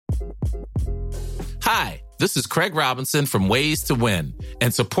Hi, this is Craig Robinson from Ways to Win,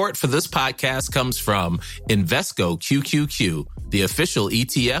 and support for this podcast comes from Invesco QQQ, the official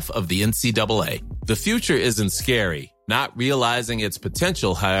ETF of the NCAA. The future isn't scary. Not realizing its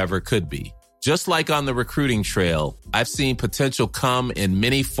potential, however, could be. Just like on the recruiting trail, I've seen potential come in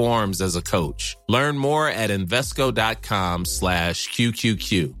many forms as a coach. Learn more at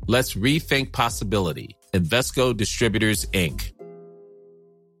Invesco.com/QQQ. Let's rethink possibility. Invesco Distributors, Inc.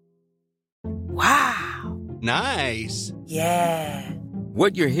 Wow. Nice. Yeah.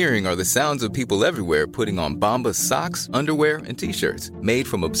 What you're hearing are the sounds of people everywhere putting on Bombas socks, underwear, and T-shirts made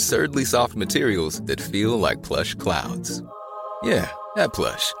from absurdly soft materials that feel like plush clouds. Yeah, that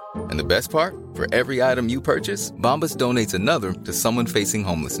plush. And the best part? For every item you purchase, Bombas donates another to someone facing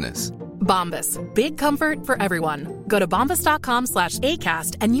homelessness. Bombas. Big comfort for everyone. Go to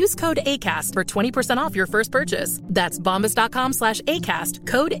bombas.com/ACAST and use code ACAST for 20% off your first purchase. That's bombas.com/ACAST.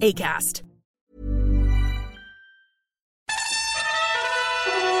 Code ACAST.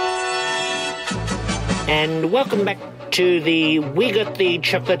 And welcome back to the We Got the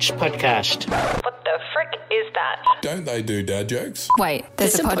Chocolates podcast. What the frick is that? Don't they do dad jokes? Wait,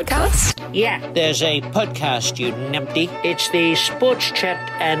 there's a podcast? Yeah, there's a podcast, you numpty. It's the sports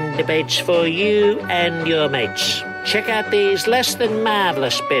chat and debates for you and your mates. Check out these less than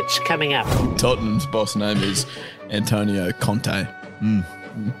marvellous bits coming up. Tottenham's boss name is Antonio Conte. You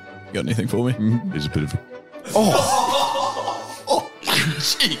got anything for me? There's a bit of...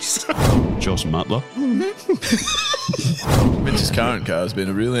 Jeez. Josh Mutler. Mitch's current car has been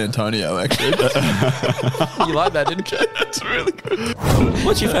a real Antonio, actually. You like that, didn't you? It's really good.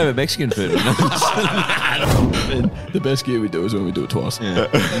 What's your favourite Mexican food? The best gear we do is when we do it twice. Yeah.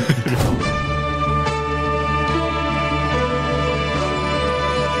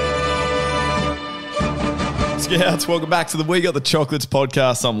 Scouts, welcome back to the We Got the Chocolates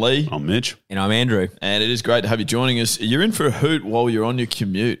podcast. I'm Lee. I'm Mitch. And I'm Andrew. And it is great to have you joining us. You're in for a hoot while you're on your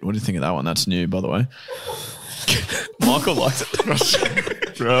commute. What do you think of that one? That's new, by the way. Michael likes it.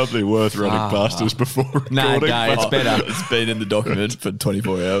 Probably worth running past us before recording. No, it's better. It's been in the document for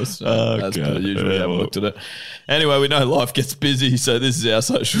 24 hours. As per God. usual, we haven't looked at it. Anyway, we know life gets busy, so this is our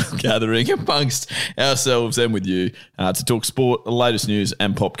social gathering amongst ourselves and with you to talk sport, the latest news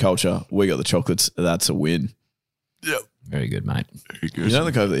and pop culture. We got the chocolates. That's a win. Yep. Very good, mate. Very good. You don't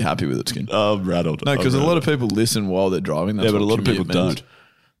look overly happy with it, Skin. I'm rattled. No, because a lot of people listen while they're driving. That's Yeah, but a what lot of people commute means. don't.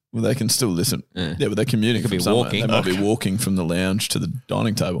 Well, they can still listen. Yeah. Yeah, but they're commuting. They could from be somewhere. walking. They might be walking from the lounge to the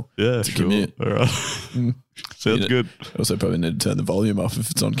dining table. Yeah, to sure. commute. All right. Sounds good. Also, probably need to turn the volume off if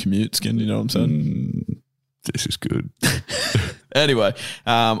it's on commute, Skin. You know what I'm saying? This is good. Anyway,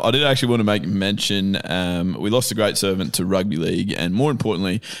 I did actually want to make mention we lost a great servant to rugby league and more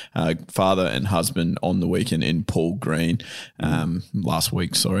importantly, father and husband on the weekend in Paul Green last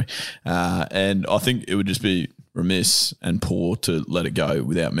week, sorry. And I think it would just be remiss and poor to let it go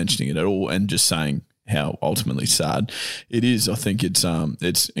without mentioning it at all and just saying how ultimately sad it is. I think it's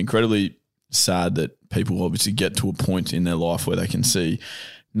incredibly sad that people obviously get to a point in their life where they can see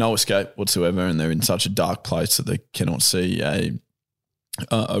no escape whatsoever, and they're in such a dark place that they cannot see a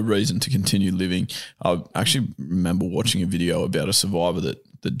reason to continue living. I actually remember watching a video about a survivor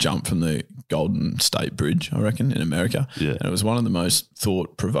that jumped from the Golden State Bridge, I reckon, in America. Yeah. And it was one of the most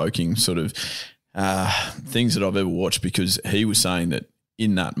thought-provoking sort of things that I've ever watched, because he was saying that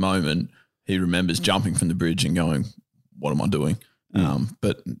in that moment he remembers jumping from the bridge and going, what am I doing?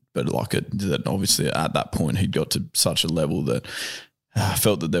 But like that obviously at that point he'd got to such a level that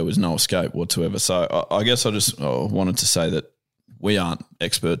felt that there was no escape whatsoever. So I guess I just wanted to say that we aren't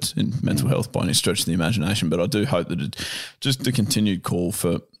experts in mental health by any stretch of the imagination, but I do hope that it's just a continued call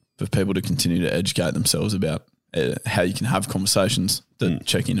for people to continue to educate themselves about how you can have conversations that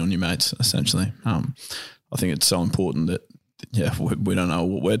check in on your mates, essentially. I think it's so important that, we don't know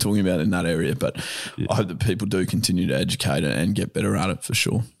what we're talking about in that area, but I hope that people do continue to educate it and get better at it for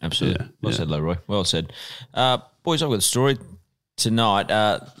sure. Absolutely. Well said, Leroy. Well said. Boys, I've got a story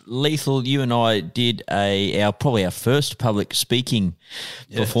tonight. Lethal, you and I did probably our first public speaking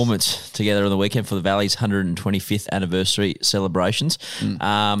performance together on the weekend for the Valley's 125th anniversary celebrations.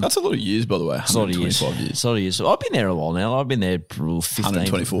 That's a lot of years, by the way. It's a lot of years. It's a lot of years. I've been there a while now. I've been there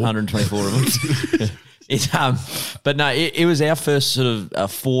 124 of them. But no, it was our first sort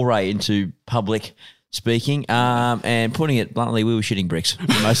of foray into public speaking, and putting it bluntly, we were shitting bricks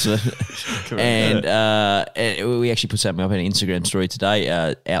for most of it. And we actually put something up in an Instagram story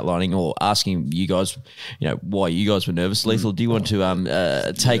today outlining or asking you guys, why you guys were nervous. Lethal, do you want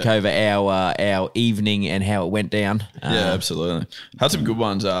to take over our evening and how it went down? Yeah, absolutely. Had some good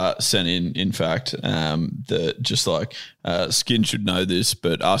ones sent in fact, that just like Skin should know this,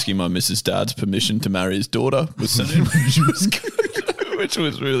 but asking my Mrs. Dad's permission to marry his daughter was sent in, which was good, which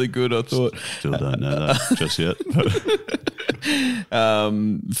was really good, I thought. Still don't know that just yet.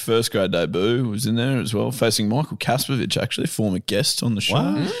 First grade debut was in there as well, facing Michael Kaspovich, actually, former guest on the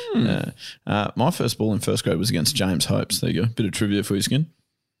show. Wow. My first ball in first grade was against James Hope. So there you go. Bit of trivia for you, Skin.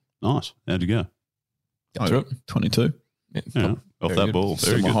 Nice. How'd you go? Got through it. 22. Yeah. Off that ball.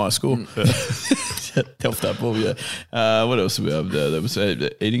 Still Very my good. high score. Off that ball, yeah. What else did we have there? There was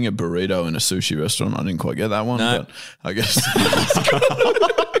eating a burrito in a sushi restaurant. I didn't quite get that one, but I guess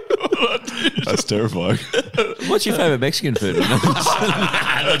That's terrifying. What's your favourite Mexican food?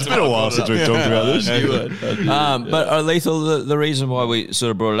 It's been a while since we've talked about this. But Lethal, the reason why we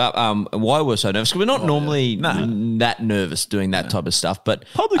sort of brought it up, why we're so nervous, because we're not normally that nervous doing that type of stuff. But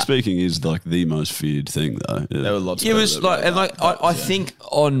Public speaking is like the most feared thing, though. there were lots. it was like, and like I think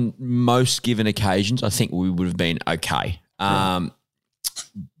on most given occasions, I think we would have been okay.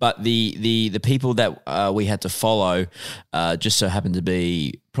 But the people that we had to follow just so happened to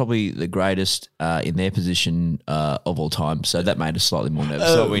be probably the greatest in their position of all time. So that made us slightly more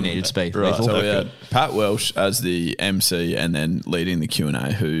nervous than we needed to be. Right, Lethal. so we had Pat Welsh as the MC and then leading the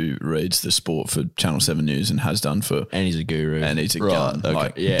Q&A, who reads the sport for Channel 7 News and has done for... And he's a guru. And he's a gun. Okay.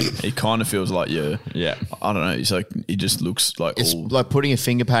 Like, he kind of feels like I don't know, he's like, he just looks like It's like putting a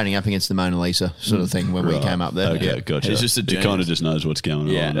finger painting up against the Mona Lisa sort of thing when we came up there. Okay, gotcha. He's just a He genius. kind of just knows what's going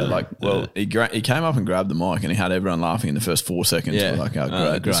on. He came up and grabbed the mic and he had everyone laughing in the first 4 seconds. Yeah. We're like, oh,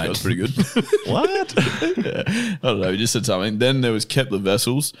 great, this great. guy's pretty good. What? I don't know, he just said something. Then there was Kepler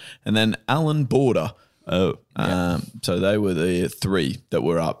Vessels and then Alan Border. Oh. So they were the three that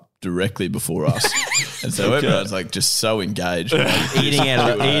were up directly before us. And so everyone's like just so engaged. Like, eating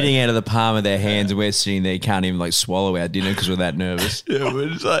out of the palm of their hands, and we're sitting there, can't even like swallow our dinner because we're that nervous. yeah, we're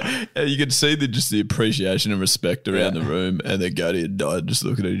just like, you can see the appreciation and respect around the room, and then Cody and I just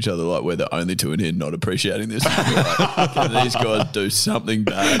looking at each other like we're the only two in here not appreciating this. Like, can these guys do something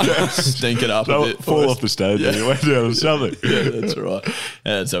bad, stink it up a bit, fall off the stage and you went down or something. Yeah, that's right.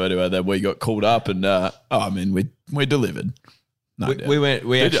 And so anyway, then we got called up, and we delivered. No doubt.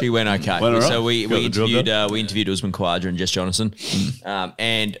 We actually went okay. Went all right. So we Got the job interviewed Usman Khawaja and Jess Jonathan,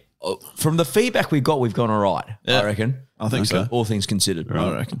 and from the feedback we've gone all right. I reckon. I think so. All things considered.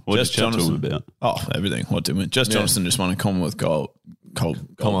 I reckon. What did Jess you chat to him Jonathan about? Oh, everything. What did we? Jess Jonathan just won a Commonwealth gold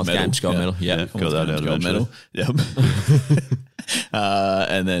Commonwealth medal. Games gold medal. Yeah. Got that out gold eventually. medal. Yep.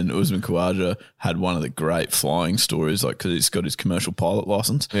 And then Usman Khawaja had one of the great flying stories, like because he's got his commercial pilot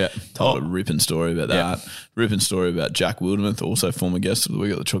license. Yeah. Told a ripping story about that. Ripping story about Jack Wildermuth, also former guest of the We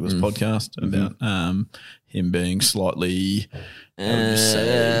Got the Chocolates podcast, about him being slightly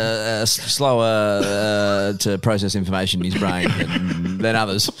slower to process information in his brain than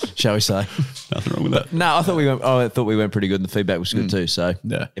others, shall we say? Nothing wrong with that. No, I thought we went pretty good, and the feedback was good too. So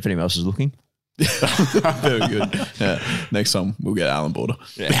if anyone else is looking. Very good. Yeah. Next time we'll get Alan Border.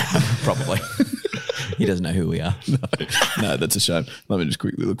 Yeah, probably. He doesn't know who we are. No, that's a shame. Let me just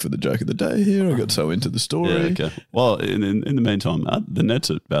quickly look for the joke of the day here. I got so into the story. Yeah, okay. Well, in the meantime, the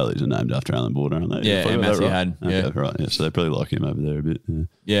Nets at Bally's are named after Alan Border, aren't they? Yeah, If I got that Matthew right. Haddon. Okay, Yeah. right. Yeah, so they probably like him over there a bit.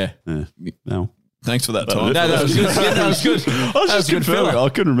 Yeah. No. Thanks for that, Tom. No, that was good. That was good. I was just good confirming. filler. I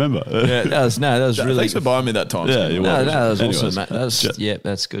couldn't remember. Yeah, that was really Thanks for buying me that time. Yeah, Steve. you're No, welcome. that was Anyways, awesome, mate.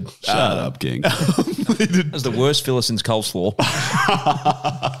 That's good. Shut up, King. That was the worst filler since coleslaw.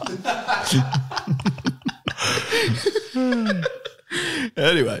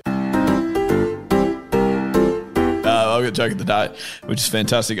 Anyway. I've got a joke of the day, which is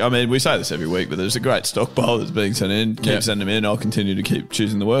fantastic. I mean, we say this every week, but there's a great stockpile that's being sent in. Keep sending them in. I'll continue to keep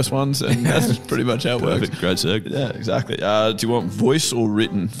choosing the worst ones, and that's pretty much how it works. Perfect. Great segment. Yeah, exactly. Do you want voice or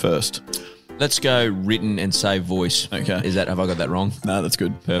written first? Let's go written and say voice. Okay. Have I got that wrong? No, that's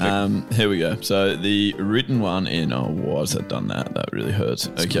good. Perfect. Here we go. So the written one why has that done that? That really hurts.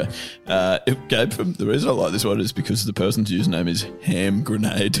 Okay. The reason I like this one is because the person's username is Ham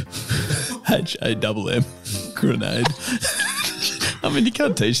Grenade. HAMM Grenade. I mean, you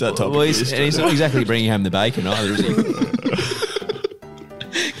can't teach that type Well, of he's not exactly bringing home the bacon either, is he?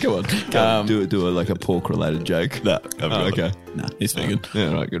 Come on. Do like a pork related joke. No. Okay. No, he's vegan.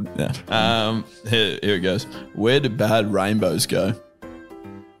 Yeah, right, good. Yeah. Here it goes. Where do bad rainbows go?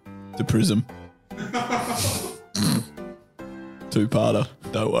 To Prism. Two-parter.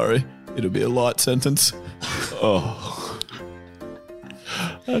 Don't worry. It'll be a light sentence. Oh,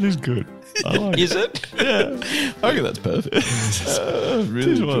 that is good. I like Is it? Yeah, I reckon that's perfect.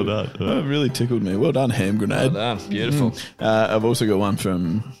 Really well good. done. Really tickled me. Well done, ham grenade. Well done. Beautiful. I've also got one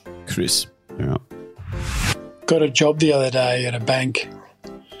from Chris. Yeah. Got a job the other day at a bank.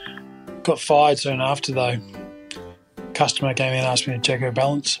 Got fired soon after, though. Customer came in and asked me to check her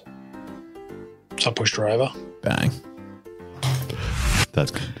balance. So I pushed her over. Bang. That's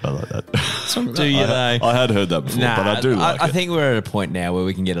good. I like that. Do you though? I had heard that before, but I do like I it. think we're at a point now where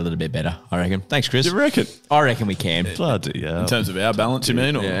we can get a little bit better, I reckon. Thanks, Chris. You reckon? I reckon we can. Bloody yeah. In terms of our balance, you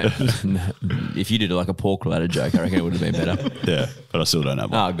mean? Or? Yeah. If you did like a pork related joke, I reckon it would have been better. Yeah, but I still don't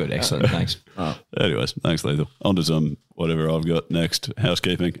have one. Oh, good. Excellent. Thanks. Anyways, thanks, Lethal. On to some whatever I've got next.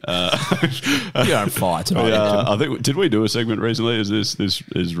 Housekeeping. You're on fire tonight. I think did we do a segment recently? Is this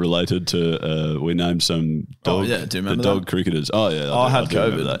is related to we named some dog? Oh, yeah. Do you remember the dog that? cricketers? Oh yeah, I had do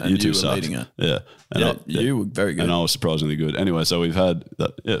remember COVID that. and You two you were sucked. leading it. Yeah, and Yeah, you were very good. and I was surprisingly good. Anyway, so we've had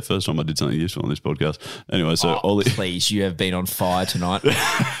that. Yeah, first time I did something useful on this podcast. Anyway, so Oh, Ollie, please, you have been on fire tonight.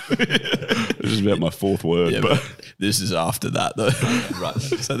 this is about my fourth word, Yeah, but. but this is after that, though. Right.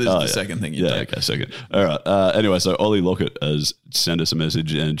 So this is the second thing you Yeah, take. okay, second. All right. Anyway, so Ollie Lockett has sent us a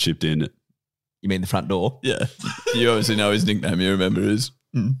message and chipped in. You mean the front door? Yeah. You obviously know his nickname. You remember his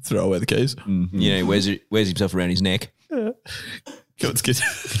throw away the keys. You know, wears himself around his neck. God's kid.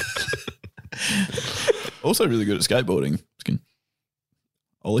 Also really good at skateboarding.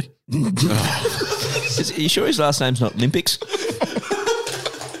 Ollie. Are you sure his last name's not Olympics?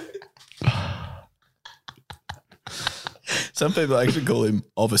 Some people actually call him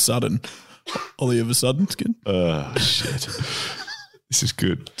of a sudden. Ollie of a sudden skin. Oh shit! This is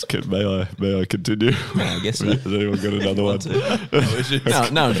good. May I continue? I guess so. Has anyone got another one?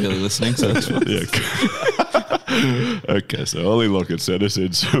 No one's really listening, so it's fine. Yeah. Okay, so Ollie Lockett sent us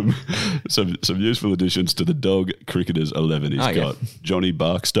in some useful additions to the dog cricketers 11. He's Oh, yeah. got Johnny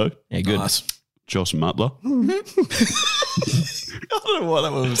Barkstow, Yeah, good. Nice. Josh Mutler. I don't know why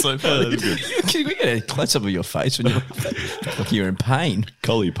that one was so funny. Can we get a close up of your face when you're like you're in pain?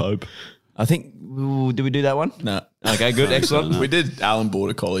 Collie Pope. I think. Ooh, did we do that one? No. Okay, good, excellent. We did Alan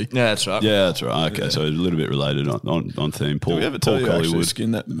Border Collie. Yeah, that's right. Yeah, that's right. Okay, so a little bit related on theme. Paul, Did we ever tell Paul you actually, Collingwood.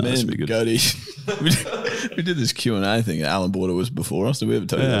 Skin, that No, that's man, pretty good. Goaty, we did this Q&A thing. Alan Border was before us. Did we ever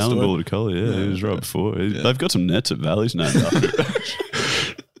tell you Yeah, that Alan story? Border Collie. Yeah, he was right before. They've got some nets at Valleys named after it.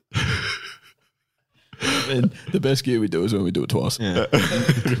 And the best gear we do is when we do it twice.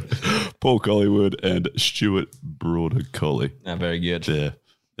 Paul Collingwood and Stuart Broader Collie. No, very good. Yeah,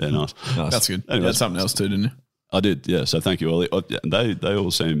 they're nice. That's good. You Anyways. had something else too, didn't you? I did, yeah. So thank you, Ollie. They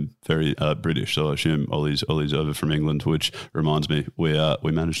all seem very British, so I assume Ollie's over from England, which reminds me, we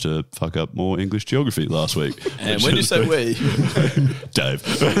managed to fuck up more English geography last week. And which when you has say been- we, Dave.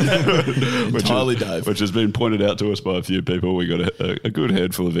 Entirely Dave. Which has been pointed out to us by a few people. We got a good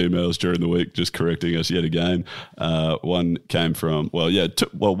handful of emails during the week just correcting us yet again. One came from,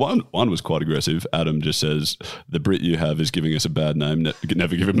 one was quite aggressive. Adam just says, the Brit you have is giving us a bad name.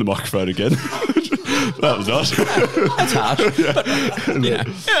 Never give him the microphone again. That was nice. That's harsh.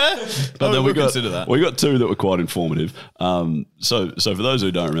 But then we'll consider that. We got two that were quite informative. So for those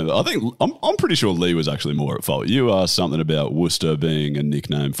who don't remember, I think I'm pretty sure Lee was actually more at fault. You asked something about Worcester being a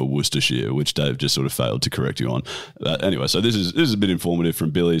nickname for Worcestershire, which Dave just sort of failed to correct you on. Anyway, so this is a bit informative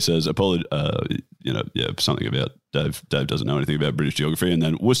from Billy. He says, something about Dave doesn't know anything about British geography, and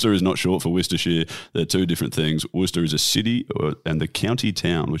then Worcester is not short for Worcestershire. They're two different things. Worcester is a city and the county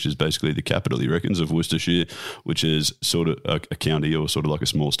town, which is basically the capital, he reckons, of Worcestershire, which is sort of a county or sort of like a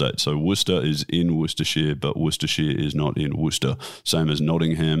small state. So Worcester is in Worcestershire, but Worcestershire is not in Worcester. Same as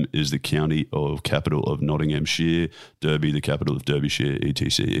Nottingham is the county or capital of Nottinghamshire, Derby the capital of Derbyshire,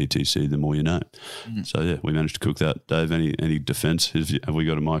 etc. The more you know. So yeah, we managed to cook that. Dave, any defence? Have we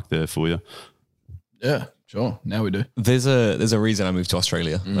got a mic there for you? yeah, sure. Now we do. There's a reason I moved to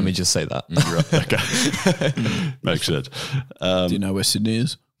Australia. Let me just say that. Okay, makes sense. Do you know where Sydney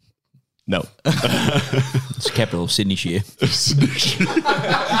is? No. It's the capital of Sydney Shire.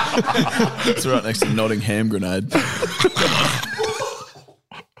 It's right next to Nottingham Grenade.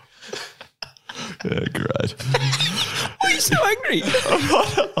 Yeah, great. Why are you so angry?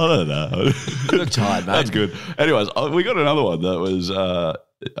 I don't know. You look tired, mate. That's good. Anyways, we got another one that was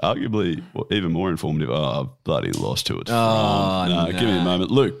arguably even more informative. Oh, I've bloody lost to it. Oh, no, give me a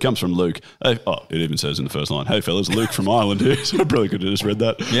moment. Luke comes from Luke. Hey, it even says in the first line, "Hey fellas, Luke from Ireland here." So I probably could have just read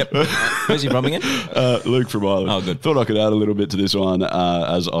that. Yep. Where's he from again? Luke from Ireland. Oh, good. Thought I could add a little bit to this one,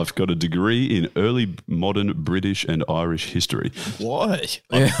 as I've got a degree in early modern British and Irish history. Why?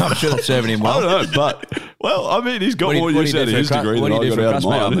 Yeah, I'm sure that's serving him well. I don't know, but I mean, he's got more use out of his degree than I got out of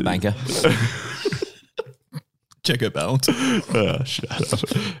mine. I'm a banker. Check her balance. Shut up.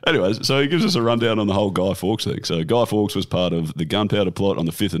 Anyways, so he gives us a rundown on the whole Guy Fawkes thing. So Guy Fawkes was part of the gunpowder plot on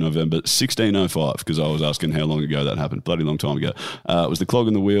the 5th of November, 1605, because I was asking how long ago that happened. Bloody long time ago. It was the clog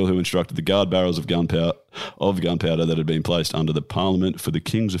in the wheel who instructed the guard barrels of gunpowder that had been placed under the Parliament for the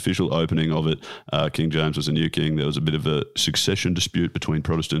King's official opening of it. King James was a new king. There was a bit of a succession dispute between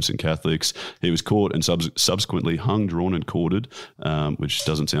Protestants and Catholics. He was caught and subsequently hung, drawn and quartered, which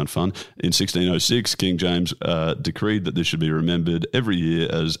doesn't sound fun. In 1606, King James decreed that this should be remembered every year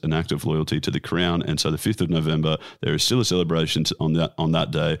as an act of loyalty to the Crown. And so the 5th of November, there is still a celebration on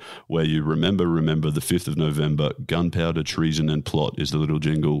that day where you remember the 5th of November. Gunpowder, treason and plot is the little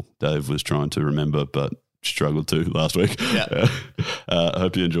jingle Dave was trying to remember, but struggled to last week. Yeah. I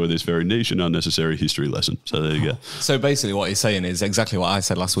hope you enjoy this very niche and unnecessary history lesson. So there you go. So basically what he's saying is exactly what I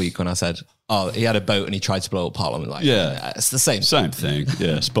said last week when I said, he had a boat and he tried to blow up Parliament. Like, yeah. It's the same. Same thing.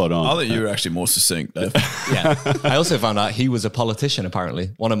 Yeah, spot on. I think you were actually more succinct, Dave. Yeah. I also found out he was a politician, apparently.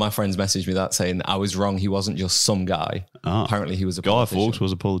 One of my friends messaged me that saying I was wrong. He wasn't just some guy. Apparently he was a politician. Guy Fawkes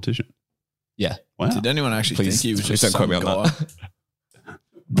was a politician. Yeah. Wow. Did anyone actually think he was just don't some quote me on guy? that.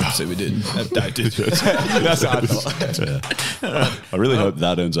 So we didn't. Dave did. That's what I thought. Yeah. I really hope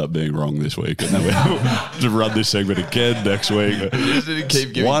that ends up being wrong this week, and then we just run this segment again next week. Just didn't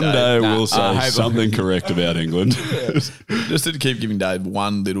keep giving One Dave. day we'll say something correct about England. Just to keep giving Dave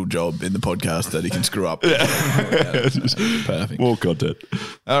one little job in the podcast that he can screw up. Perfect. More content.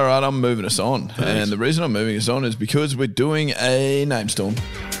 All right, I'm moving us on. Thanks. And the reason I'm moving us on is because we're doing a name storm.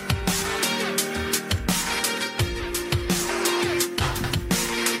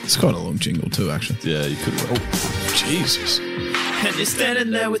 It's quite a long jingle too, actually. Yeah, you could. Oh, Jesus. And you're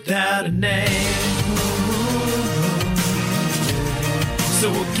standing there without a name.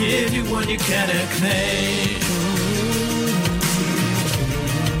 So we'll give you one you cannot claim.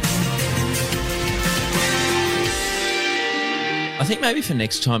 I think maybe for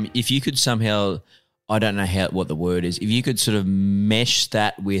next time, if you could somehow, I don't know what the word is, if you could sort of mesh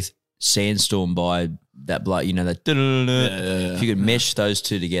that with Sandstorm by that bloke, you know, that if you could mesh those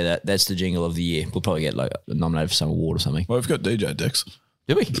two together, that's the jingle of the year. We'll probably get like nominated for some award or something. Well, we've got DJ Dex.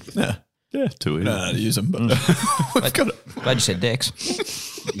 Do we? Yeah. Yeah, two in. No, use them, but we've got it. Glad you said Dex.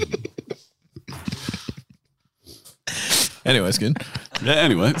 Anyway, Skin. Yeah,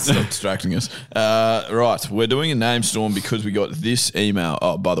 anyway. Stop distracting us. Right, we're doing a name storm because we got this email.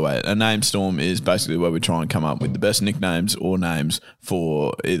 Oh, by the way, a name storm is basically where we try and come up with the best nicknames or names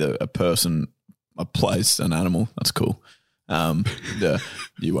for either a person, a place, an animal. That's cool. Yeah,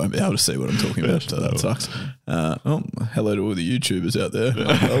 you won't be able to see what I'm talking about, so that sucks. Hello to all the YouTubers out there.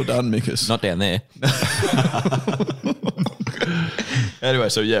 Well done, Mikus. Not down there. Anyway,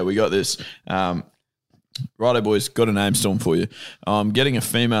 so yeah, we got this. Righto, boys, got a name storm for you. I'm getting a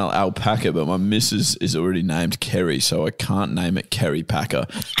female alpaca, but my missus is already named Kerry, so I can't name it Kerry Packer.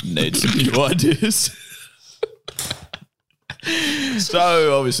 Need some new ideas.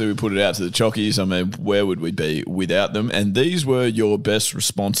 So obviously we put it out to the chockies. I mean, where would we be without them? And these were your best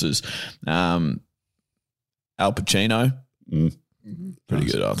responses. Al Pacino. Pretty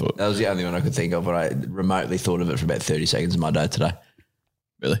good, I thought. That was the only one I could think of, but I remotely thought of it for about 30 seconds of my day today.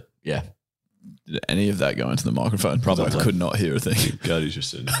 Really? Yeah. Did any of that go into the microphone? Probably. I could not hear a thing. Cody's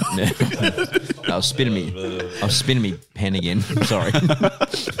just in. I was spinning me pen again. Sorry.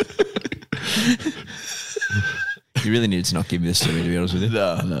 You really needed to not give this to me, to be honest with you.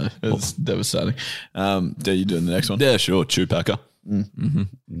 No, it's devastating. Are you doing the next one? Yeah, sure. Chewpacker. Mm-hmm.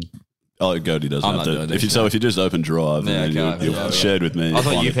 Oh, Cody doesn't I'm have not to. doing this, if you just open Drive, Yeah, and okay, you've shared with me. I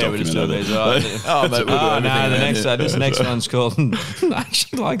thought you find a were just document doing of it. these. Oh, mate, we'll do everything around This next one's called, I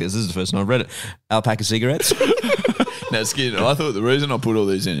actually like this. This is the first one I've read it. Alpaca cigarettes. Now, Skin, I thought the reason I put all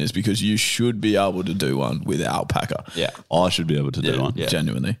these in is because you should be able to do one with alpaca. Yeah. I should be able to do one. Yeah.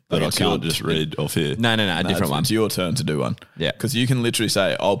 Genuinely. But I It's can't your- just read off here. No, a different one. It's your turn to do one. Yeah. Because you can literally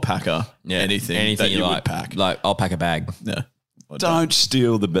say, I'll packer anything that you like, would pack. Like, I'll pack a bag. Yeah. Don't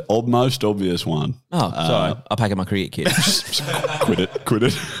steal the most obvious one. Oh, sorry. I'll pack up my cricket kit. Quit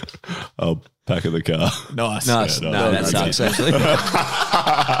it. I'll pack in the car. Nice. No, that sucks, actually.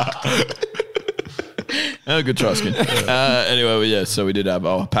 Oh, good try, Skin. Anyway, well, yeah, so we did have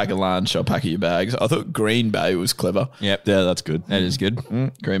alpaca lunch, alpaca your bags. I thought Green Bay was clever. Yep. Yeah, that's good. That is good.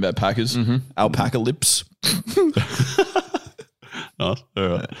 Green Bay Packers. Alpaca lips. Nice. All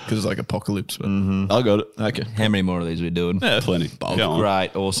right. Because it's like apocalypse. But I got it. Okay. How many more of these are we doing? Yeah, Plenty. Go on.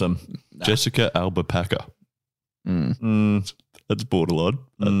 Great. Awesome. Jessica Albapaca. That's borderline.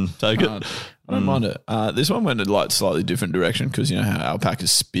 Take it. I don't mind it. This one went in a slightly different direction because you know how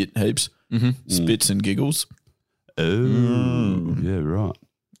alpacas spit heaps? Spits and giggles. Oh, yeah, right.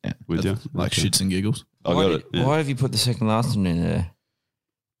 Yeah, With you. like shits and giggles. I got it. Yeah. Why have you put the second last one in there?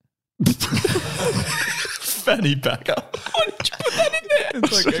 Fanny packer. Why did you put that in there?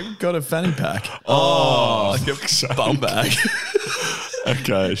 It's like I've got a fanny pack. Oh, like a bum bag.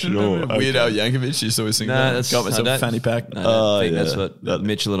 Okay, sure. Weird Al Yankovic used to always think, got myself a fanny pack. I think that's what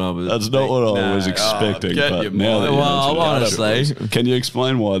Mitchell and I were. That's not what I was expecting. But now that you mention it, honestly. can you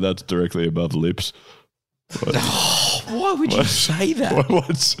explain why that's directly above lips? Why would you say that?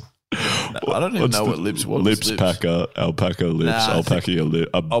 What's I don't even know what lips was. Lips packer, alpaca lips, alpaca lip.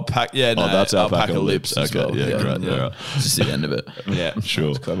 Alpaca, yeah, no, that's alpaca lips. as Okay, well. yeah, great. Yeah. Right. Just the end of it. Yeah,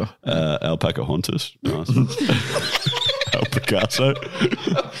 Sure. That's clever. Alpaca hontus. Nice. Alpacaso.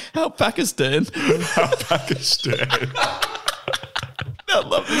 Alpacastan. Alpacastan. I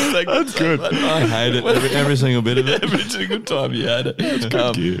love this segment. That's good. I hate it. Every single bit of it. Every single time you had it.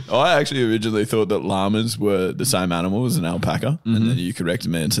 Good. I actually originally thought that llamas were the same animal as an alpaca, and then you corrected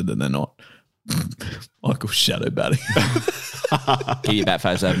me and said that they're not. Michael shadow batting. Get your bat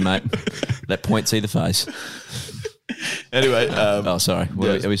face over, mate. Let point see the face. Anyway. Oh, sorry.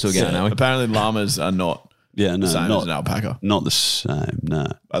 Are we still going, are we? Apparently llamas are not Yeah, no, the same not as an alpaca. Not the same. No.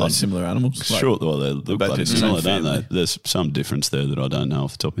 Are they similar animals? Sure, well, they look both like in the similar, same don't they? family. There's some difference there that I don't know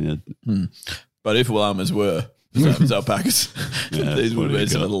off the top of my head. But if llamas were the same as alpacas, Yeah, these would what do be you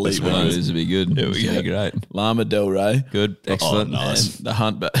some got? elite This one ones. This would be good. Here we This would go. be great. Llama Del Rey. Good. Excellent. nice. And the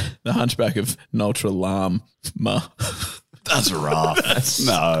hunchback of Nultra Llama. That's rough.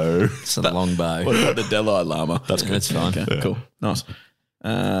 No. It's a long bow. What about the Delhi Llama? That's good. That's fine. Okay, cool. Nice.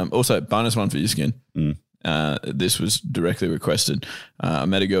 Also, bonus one for you, Skin. This was directly requested. I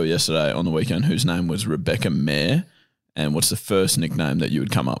met a girl yesterday on the weekend whose name was Rebecca Mayer. And what's the first nickname that you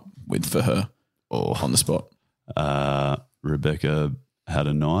would come up with for her on the spot? Rebecca had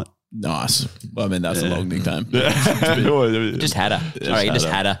a night. Nice. Well, I mean, that's a long nickname. Just had her. All right, you just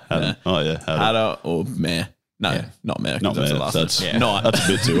had her. Yeah. Oh, yeah. Had her or Mayer. No, not Mayer. Not That's Mayer. the last That's, one. not, that's a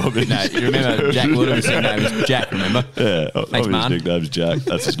bit too obvious. No, you remember Jack Woodham's nickname was Jack, remember? Yeah, obvious man. nickname's Jack.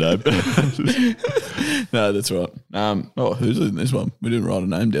 That's his name. No, that's right. Who's in this one? We didn't write a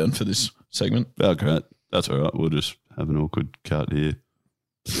name down for this segment. Oh, great. That's all right. We'll just have an awkward cut here.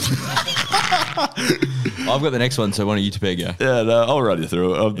 I've got the next one, so why don't you two pair go? Yeah, no, I'll run you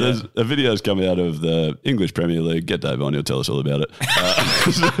through it. There's a video's coming out of the English Premier League. Get Dave on, he'll tell us all about it.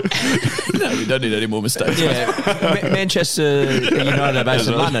 No, we don't need any more mistakes. Yeah, Manchester United are based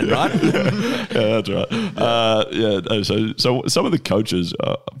in London, right? Yeah, that's right. So some of the coaches,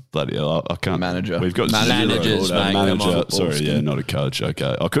 bloody hell, I can't. Manager. We've got Managers, zero. mate, come Manager. on. Sorry, yeah, not a coach.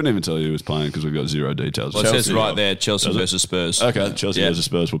 Okay, I couldn't even tell you who was playing because we've got zero details. Well, it says right there, Chelsea versus Spurs. Okay, Chelsea versus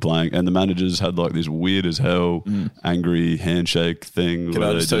Spurs were playing, and the managers had like this weird as hell angry handshake thing. Can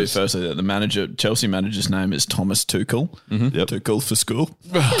I just tell you firstly that the Chelsea manager's name is Thomas Tuchel. Yep. Tuchel for school.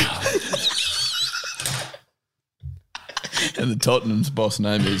 And the Tottenham's boss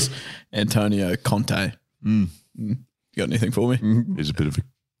name is Antonio Conte. You got anything for me? He's a bit of a.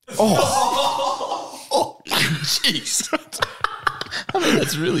 Oh, jeez. I mean,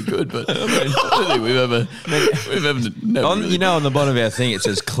 that's really good, but I mean, I don't think we've ever never On, really you know, on the bottom of our thing, it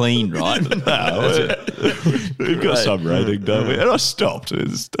says clean, right? We've got some rating, don't we? And I stopped.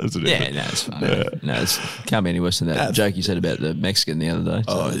 Doesn't Yeah, it? no, it's fine. No, it can't be any worse than that joke you said about the Mexican the other day.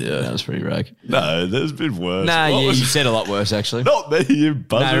 Oh, yeah. That was pretty rogue. No, there's been worse. No, What you was- said a lot worse, actually. Not me, you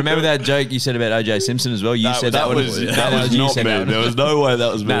buzzard. No, remember that joke you said about OJ Simpson as well? You said that one. was you not said me. that one. There was no way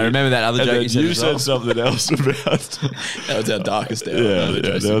that was me. No, remember that other And joke then you said You as said well? something else about. That was our darkest hour.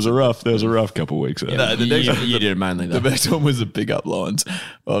 Yeah, there was a rough couple of weeks there. No, the next You did it mainly, though. The next one was the pick up lines.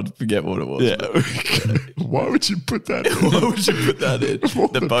 I forget what it was. Yeah. Why would you put that in? Why would you put that in?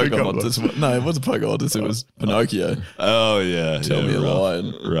 What The the pickup Pocahontas one. No, it wasn't Pocahontas. It was Pinocchio. Oh, yeah. Tell me a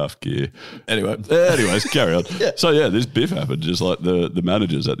lie. Rough gear. Anyway. Anyways, carry on. So, yeah, this biff happened, just like the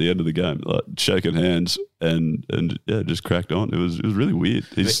managers at the end of the game, like shaking hands and just cracked on. It was really weird.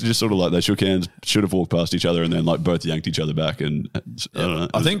 It's just sort of like they shook hands, should have walked past each other, and then like both yanked each other back. And I don't know.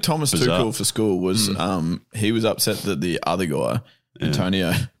 I think Thomas bizarre. Tuchel for school was he was upset that the other guy,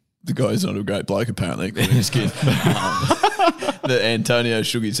 Antonio, the guy's not a great bloke apparently, according to his kid, that Antonio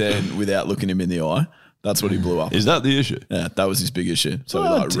shook his hand without looking him in the eye. That's what he blew up. Is that the issue? Yeah, that was his big issue. So he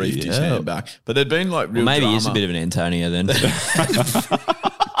Bloody reefed his hell. hand back. But there'd been like real Maybe drama. he's a bit of an Antonio then.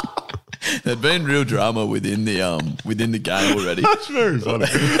 There'd been real drama within the game already. That's very funny.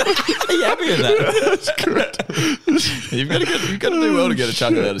 Are you happy with that? That's correct. You've got to do well to get a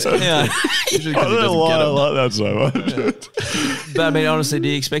chuckle out of school. Yeah. Usually I 'cause he don't know doesn't why get I 'em. like that so much. But I mean, honestly, do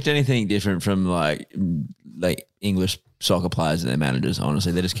you expect anything different from like English soccer players and their managers?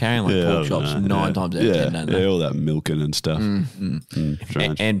 Honestly, they're just carrying like I pork don't chops know. 9 times out of 10, don't they? Yeah, all that milking and stuff.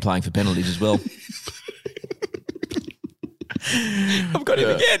 Strange. And playing for penalties as well. I've got him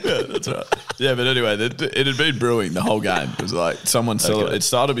again. Yeah, that's right. Yeah, but anyway, it had been brewing the whole game. It was like someone It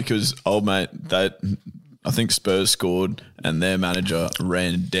started because old mate, I think Spurs scored and their manager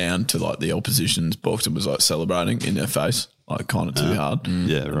ran down to like the opposition's box and was like celebrating in their face, like kind of too hard.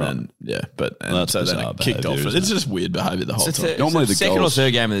 Yeah, right. And then, That's so then bizarre it kicked behaviour, off. isn't It's it? just weird behaviour the whole It's time. Normally the second goals- or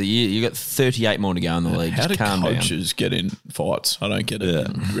third game of the year, you got 38 more to go in the league. How Just do calm down. coaches get in fights? I don't get it. Yeah.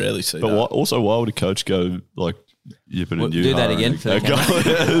 You rarely see But that. why would a coach go like yipping Well, and do that yoo-howing again a for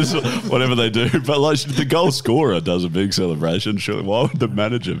the goal? Whatever they do. But like the goal scorer does a big celebration. Surely, why would the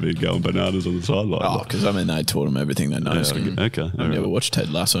manager be going bananas on the sideline? Oh, because I mean they taught them everything they know. Yeah, So okay. Have you ever watched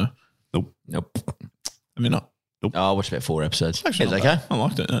Ted Lasso? Nope. I mean, not. Oh, I watched about 4 episodes. Actually, It's not okay. bad. I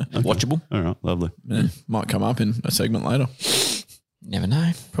liked it. Yeah. Watchable. All right, lovely. Yeah, might come up in a segment later. Never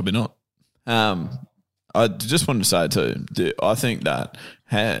know. Probably not. I just wanted to say too. I think that.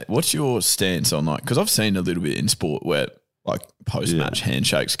 What's your stance on like? Because I've seen a little bit in sport where like post-match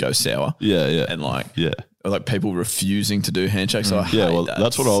handshakes go sour. Yeah, And like yeah. like people refusing to do handshakes. I Yeah, hate well, that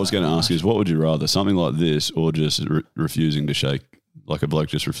that's what I was going to so ask is what would you rather, something like this or just refusing to shake, like a bloke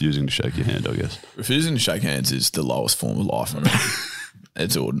just refusing to shake your hand, I guess. Refusing to shake hands is the lowest form of life. I mean,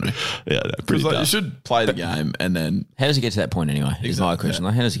 it's ordinary. Yeah, no, Because pretty like, you dumb. should play the game and then How does it get to that point anyway? Is my Exactly, question.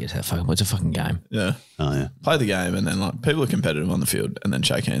 Like, how does it get to that fucking point? It's a fucking game. yeah, Oh, yeah. play the game and then like people are competitive on the field and then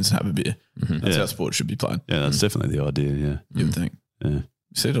shake hands and have a beer. That's how sport should be played. Yeah, that's definitely the idea, yeah. You would think. Yeah. You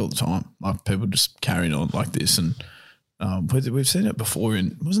see it all the time. Like people just carrying on like this, and we've seen it before.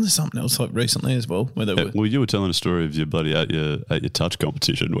 Wasn't there something else like recently as well? Where they were, Well, you were telling a story of your buddy at your touch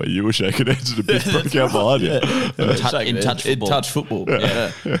competition where you were shaking hands and a bit broke out behind you. In touch football. In touch football.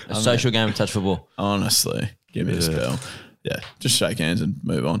 Yeah. A social game of touch football. Honestly, give me a spell. Yeah, just shake hands and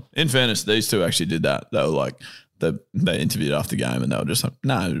move on. In fairness, these two actually did that. They were like, they interviewed after the game and they were just like,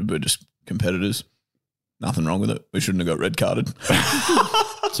 no, we're just competitors. Nothing wrong with it. We shouldn't have got red carded.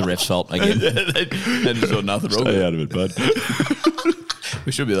 It's the ref's fault again. they just saw nothing wrong with Stay it. out of it, bud.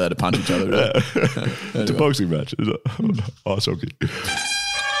 We should be allowed to punch each other. Right? It's a boxing match. Ice hockey.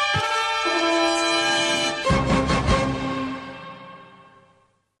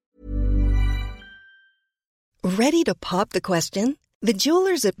 Ready to pop the question? The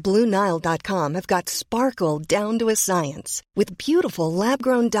jewelers at BlueNile.com have got sparkle down to a science with beautiful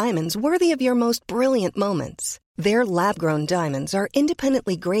lab-grown diamonds worthy of your most brilliant moments. Their lab-grown diamonds are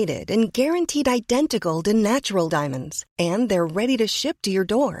independently graded and guaranteed identical to natural diamonds, and they're ready to ship to your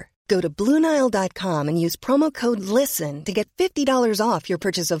door. Go to BlueNile.com and use promo code LISTEN to get $50 off your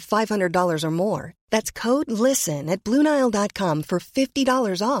purchase of $500 or more. That's code LISTEN at BlueNile.com for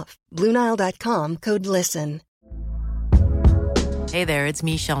 $50 off. BlueNile.com, code LISTEN. Hey there, it's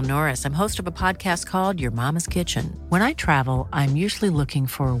Michelle Norris. I'm host of a podcast called Your Mama's Kitchen. When I travel, I'm usually looking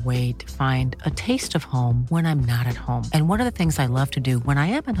for a way to find a taste of home when I'm not at home. And one of the things I love to do when I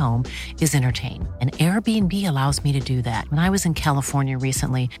am at home is entertain. And Airbnb allows me to do that. When I was in California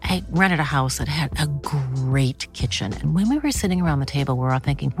recently, I rented a house that had a great kitchen. And when we were sitting around the table, we were all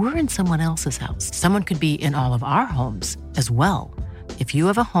thinking, we're in someone else's house. Someone could be in all of our homes as well. If you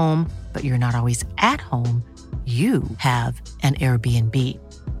have a home, but you're not always at home, you have an Airbnb.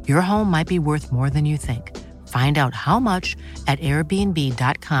 Your home might be worth more than you think. Find out how much at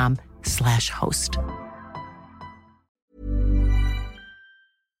airbnb.com/host.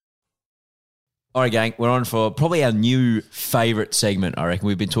 All right, gang, we're on for probably our new favourite segment, I reckon.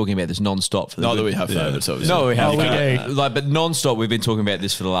 We've been talking about this non-stop. For the Not that we have favourites, obviously. No, we have. Oh, we do. But non-stop, we've been talking about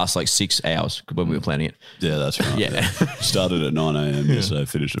this for the last 6 hours when we were planning it. Yeah, that's right. Yeah. Started at 9 a.m. yesterday,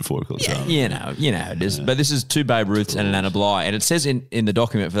 finished at 4 o'clock. Yeah, you know how it is. But this is 2 Babe Ruths and an Anna Bligh. And it says in the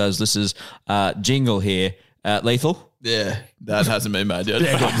document for those listeners, jingle here, Lethal. Yeah, that hasn't been made yet.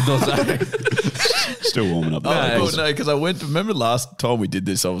 Still warming up. No, because I went. Remember last time we did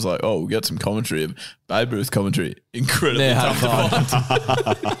this, I was like, "Oh, we'll get some commentary of Babe Ruth commentary." Incredibly Yeah, tough to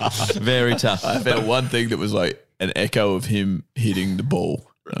find. Very tough. I found one thing that was like an echo of him hitting the ball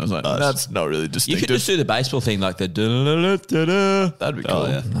And I was like, that's not really You distinctive. could just do the baseball thing like the da-da-da-da-da. That'd be cool. Oh,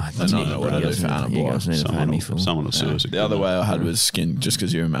 yeah. I don't know what I do for Anna Blythe. Someone will sue us. The other way I had was Skin, just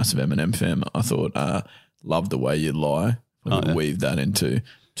because you're a massive Eminem fan. I thought, love the way you lie. Weave that into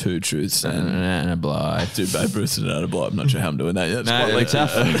Two Truths and a Blythe. Two Babe Ruths and Anna Blythe. I'm not sure how I'm doing that yet. It's No, quite it's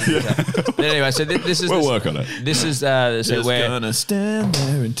tough. But anyway, so this is We'll work on it. This is Just where gonna stand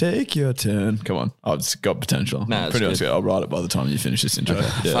there and take your turn. Come on, it's got potential. No, it's Pretty much, good. I'll write it by the time you finish this intro.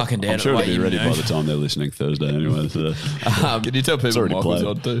 fucking down. I'm sure it'll be ready by the time they're listening Thursday anyway. So. Can you tell people already Michael's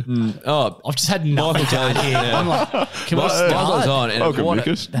played. on too? I've just had nothing to add here. I'm like, can we Michael's start? on. And Welcome, what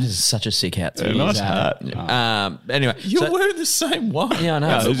Lucas. that is such a sick hat. Yeah, nice hat. Anyway, You're so- wearing the same one. Yeah, I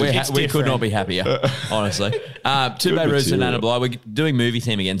know. it's we could different. not be happier, honestly. Two Babe Ruths and Anna Blythe. We're doing movie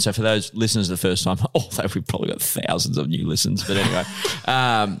theme again. So for those listeners the first time, although we've probably got thousands of new listens, but anyway.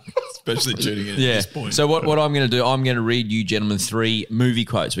 Especially tuning in at Yeah. this point. So what I'm going to do, I'm going to read you gentlemen 3 movie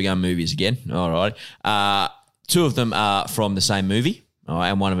quotes. We're going movies again. All right. 2 of them are from the same movie. All right,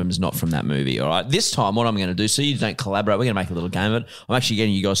 and one of them is not from that movie. All right. This time, what I'm going to do, so you don't collaborate, we're going to make a little game of it. I'm actually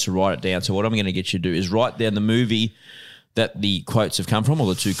getting you guys to write it down. So what I'm going to get you to do is write down the movie that the quotes have come from, or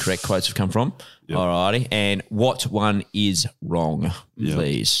the 2 correct quotes have come from. Yep. All righty. And what one is wrong,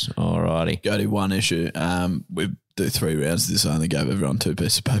 please. All righty. Go to one issue. We do 3 rounds. This I only gave everyone 2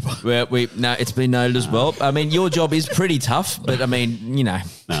 pieces of paper. Well, no, it's been noted as well. I mean, your job is pretty tough, but I mean, you know.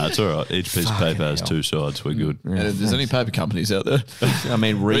 No, it's all right. Each piece of paper has 2 sides. We're good. And if there's any paper companies out there, I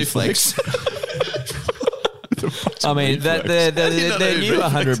mean, Reflex. I mean, their new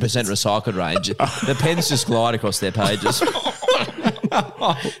 100% recycled range, the pens just glide across their pages.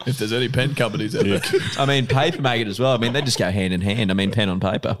 if there's any pen companies out there, I mean, paper make it as well. I mean, they just go hand in hand. I mean, pen on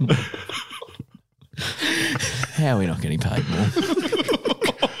paper. How are we not getting paid more?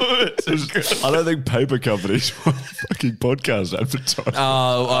 I don't think paper companies want fucking podcast advertising.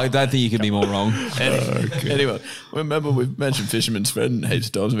 Oh, I don't think you could be more wrong. Anyway, remember we've mentioned Fisherman's Friend heaps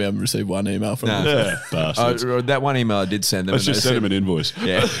of times. We haven't received one email from them. Yeah, bastards. That one email I did send them. Let's just send them an invoice.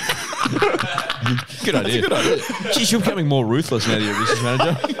 Yeah. Good idea. Geez, you're becoming more ruthless now that you're a business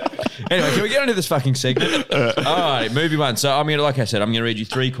manager. Anyway, can we get into this fucking segment? All right, movie one. So I'm going to, like I said, I'm going to read you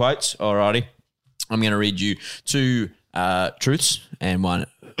 3 quotes. All righty. I'm going to read you 2 truths and 1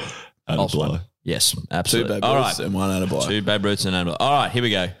 false one. Yes, 2 absolutely. Babe All Ruths right. and 1 Anna Blythe. 2 Babe Ruths and Anna Blythe. All right, here we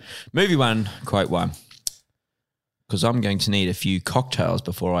go. Movie 1, quote 1. Because I'm going to need a few cocktails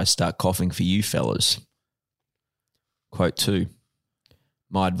before I start coughing for you fellas. Quote 2.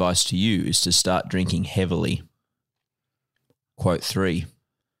 My advice to you is to start drinking heavily. Quote 3.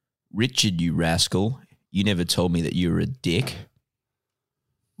 Richard, you rascal, you never told me that you were a dick.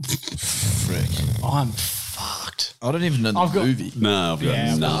 I'm fucked. I don't even know I've the got- movie. No, I've got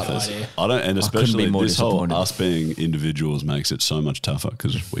Yeah, I've none got of no this. idea. I don't, and couldn't especially be more this whole disappointed. us being individuals makes it so much tougher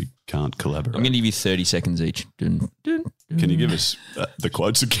because we can't collaborate. I'm going to give you 30 seconds each. Dun, dun. Can you give us the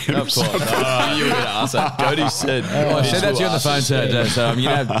quotes again? Of course. You were going to ask that. Cody said. I said that to you on the phone, today. so I'm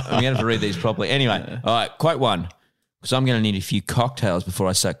going to have to read these properly. Anyway, all right, quote 1. Because I'm going to need a few cocktails before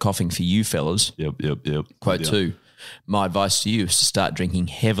I start coughing for you fellas. Yep. Quote Yeah. 2. My advice to you is to start drinking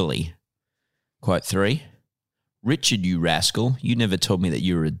heavily. Quote 3. Richard, you rascal, you never told me that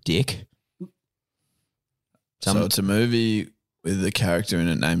you were a dick. So it's a movie with a character in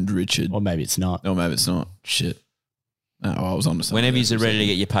it named Richard. Or maybe it's not. Or maybe it's not. Shit. No, I was on to something. Whenever you're ready to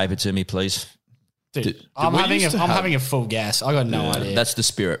get your paper to me, please. Dude, I'm having a full guess. I got no idea. That's the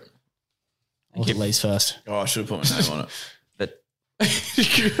spirit. I'll get Lee's first. Oh, I should have put my name on it.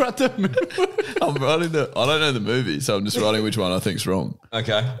 You write the movie. I'm writing I don't know the movie, so I'm just writing which one I think's wrong.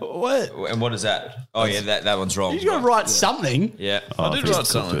 Okay. What? And what is that? Oh, yeah, that one's wrong. You got to write something. Yeah. I did write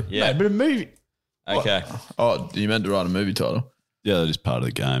something. Yeah. No, but a movie. Okay. Oh, you meant to write a movie title? Yeah, that is part of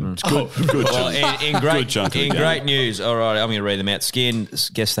the game. It's Good. Well, in Good chunk of the game. great news. All right, I'm going to read them out. Skin,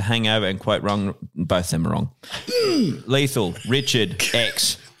 guess the Hangover, and quote wrong. Both of them are wrong. Lethal, Richard,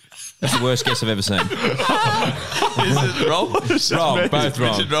 X. That's the worst guess I've ever seen. Is it wrong? Wrong, both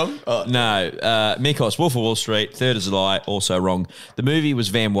wrong. Richard wrong? Oh. No, Mikos, Wolf of Wall Street, Third is a Lie, also wrong. The movie was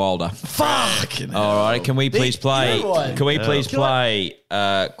Van Wilder. Fuck. All right, can we please play? good one. Can we please play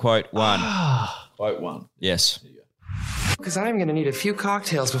quote 1? Quote 1. Yes. Because I'm going to need a few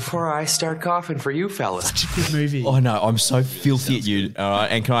cocktails before I start coughing for you fellas. Good movie. Oh no, I'm so filthy at you. All right,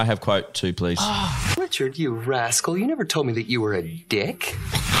 and can I have quote 2, please? Richard, you rascal, you never told me that you were a dick.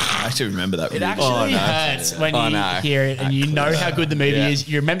 I actually remember that. It actually hurts when you hear it and you know how good the movie is.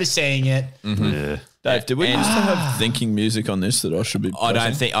 You remember seeing it. Yeah. Dave, did we used to have thinking music on this that I should be I don't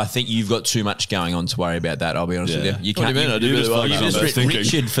pressing? think. I think you've got too much going on to worry about that. I'll be honest with you. You What do you mean? I did really well. You on just that. written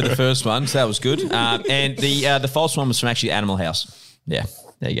Richard for the first one, so that was good. And the false one was from actually Animal House. Yeah.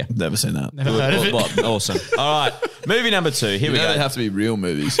 There you go. Never seen that. Never heard of it. Well, awesome. All right. Movie number 2. Here we go. They have to be real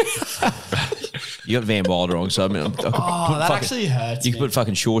movies. You got Van Wilder wrong, so I mean, that actually hurts. You could put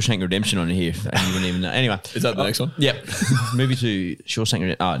fucking Shawshank Redemption on here, and you wouldn't even know. Anyway, is that the next one? Yep. Movie 2, Shawshank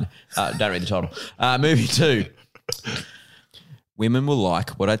Redemption. Don't read the title. Movie 2. Women will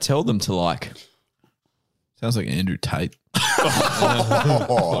like what I tell them to like. Sounds like Andrew Tate.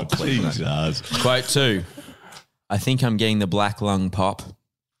 Oh, Jesus. Quote 2. I think I'm getting the black lung pop.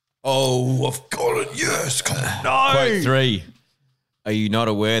 Oh, I've got it. Yes. Come on. No. Quote 3. Are you not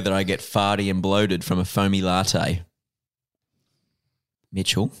aware that I get farty and bloated from a foamy latte?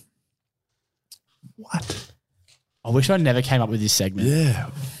 Mitchell. What? I wish I never came up with this segment. Yeah.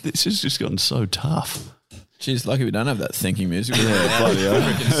 This has just gotten so tough. She's lucky we don't have that thinking music. Yeah, bloody hell.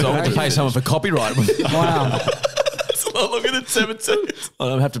 I have to pay someone for copyright. Wow. It's a lot longer than 7 seconds. I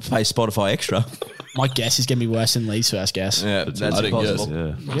don't have to pay Spotify extra. My guess is going to be worse than Lee's first guess. Yeah, that's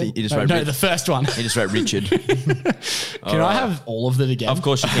impossible. Yeah. He just No, wrote the first one. He just wrote Richard. Can I have all of them again? Of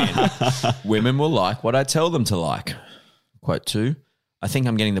course you can. Women will like what I tell them to like. Quote 2. I think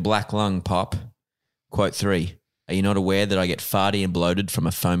I'm getting the black lung pop. Quote 3. Are you not aware that I get farty and bloated from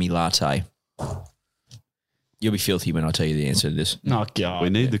a foamy latte? You'll be filthy when I tell you the answer to this. Oh, God.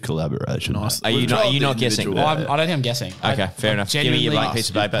 We need the collaboration. Nice. Are you not guessing? Well, I don't think I'm guessing. Okay, fair enough. Give me your blank piece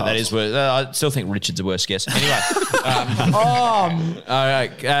of paper. That is worth. I still think Richard's a worse guess. Anyway. All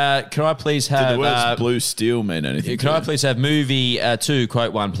right. Can I please have... Did the words blue steel mean anything? Can I please have movie 2,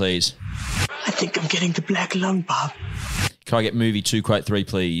 quote 1, please? I think I'm getting the black lung pop. Can I get movie 2, quote 3,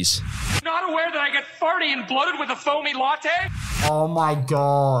 please? Not aware that I get farty and bloated with a foamy latte? Oh, my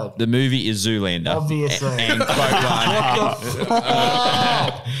God. The movie is Zoolander. Obviously. And quote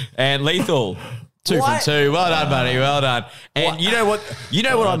 1. And Lethal. 2 from 2. Well done, buddy. Well done. And you know what? You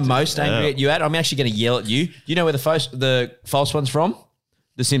know what I'm most angry at you at? I'm actually going to yell at you. You know where the false one's from?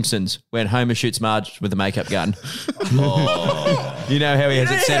 The Simpsons, when Homer shoots Marge with a makeup gun. Oh. You know how he has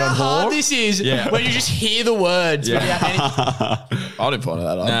it set on hard whore? this is when you just hear the words. Yeah. I didn't find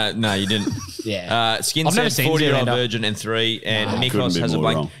that out. No, you didn't. Yeah. Skin I've never said seen 40-year-old Zoolander. virgin and 3, and couldn't Miklos be has a more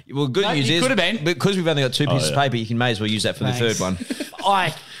blank. wrong. Well, good news it is, could have been. because we've only got 2 pieces of yeah. paper, you can may as well use that for the Thanks. third one.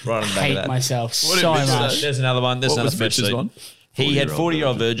 I Right on the back of hate that. myself What so did Mitch say? much. There's another one. There's What another was fresh Mitch's seed. one? He had 40-year-old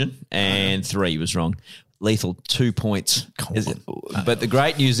 40-year-old virgin, and 3 was wrong. Lethal, 2 points. But the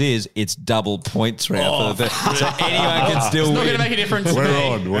great news is it's double points round. So anyone can still win. It's not going to make a difference.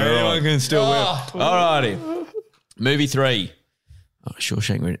 Anyone can still win. All righty. Movie 3. Oh,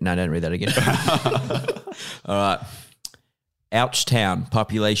 Shawshank. No, don't read that again. All right. Ouchtown,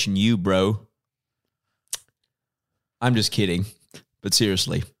 population you, bro. I'm just kidding. But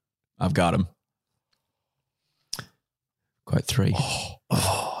seriously, I've got him. Quote 3.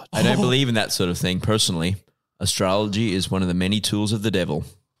 I don't believe in that sort of thing personally. Astrology is one of the many tools of the devil.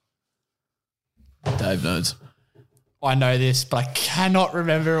 Dave knows. I know this, but I cannot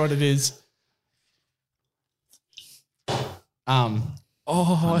remember what it is. I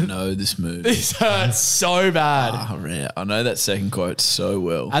know this movie. This hurts so bad. I know that second quote so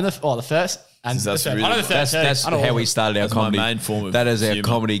well. And the first. And That's the third. really- I know the third. That's I know all how of we it. started our That's my comedy. main form of that is our humour.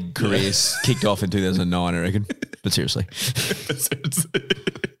 comedy careers kicked off in 2009, I reckon. But seriously.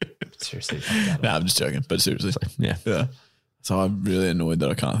 Seriously. No, I'm just joking. But seriously. Yeah. Yeah. So I'm really annoyed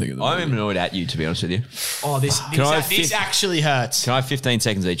that I can't think of the I'm movie. annoyed at you, to be honest with you. Oh, this actually hurts. Can I have 15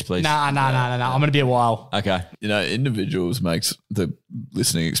 seconds each, please? Nah. I'm going to be a while. Okay. You know, individuals makes the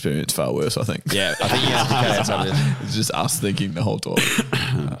listening experience far worse, I think. Yeah, I think you have to cut out some of this. It's just us thinking the whole time.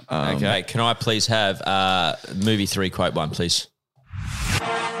 Okay, can I please have movie 3, quote 1, please?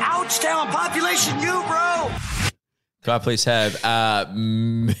 Ouchtown, population you, bro! Can I please have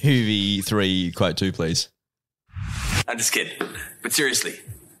movie 3, quote 2, please? I'm just kidding. But seriously,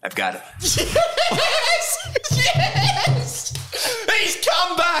 I've got him. Yes! He's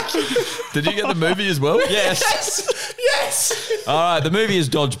come back! Did you get the movie as well? Yes. Yes! All right, the movie is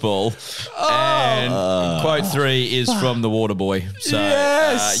Dodgeball. And quote 3 is from The Waterboy. So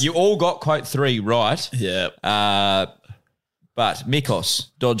Yes! you all got quote 3 right. Yeah. But Miklos,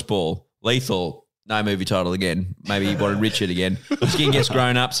 Dodgeball, Lethal, no movie title again. Maybe he wanted Richard again. Skin gets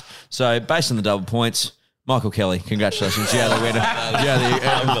grown ups. So based on the double points, Michael Kelly, congratulations. You're the winner.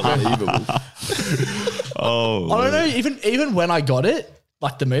 Unbelievable. I don't know, even when I got it,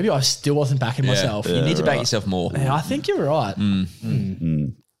 like the movie, I still wasn't backing myself. You need to back yourself more. Yeah, I think you're right.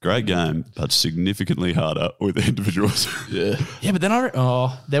 Great Great game, but significantly harder with individuals. Yeah. Yeah, but then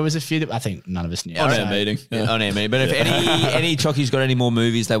there was a few that I think none of us knew. On our meeting. But if any chockies got any more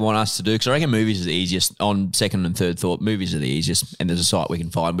movies they want us to do, because I reckon movies is the easiest on second and third thought. Movies are the easiest, and there's a site we can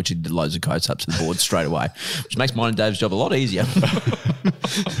find which did loads of codes up to the board straight away, which makes mine and Dave's job a lot easier.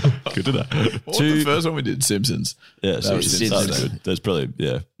 Good to know. What was the first one we did? Simpsons. Yeah, Simpsons. That's good. There's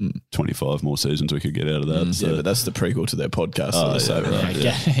probably 25 more seasons we could get out of that. Yeah, but that's the prequel to their podcast.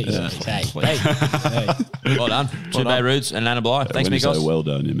 Well done. Two Bay Roots and Anna Bly. Thanks, when Mikos. You say well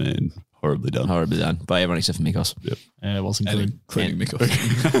done, you mean horribly done. Horribly done by everyone except for Mikos. Yep. It wasn't good. Including Mikos.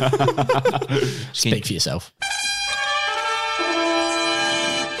 Speak for yourself.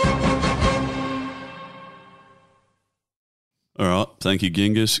 All right. Thank you,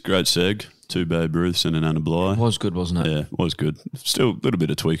 Genghis. Great seg. Two Babe Ruths and an Anna Bly. It was good, wasn't it? Yeah, it was good. Still a little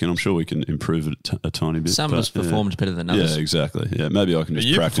bit of tweaking. I'm sure we can improve it a tiny bit. Some of us performed better than others. Yeah, exactly. Yeah, maybe I can just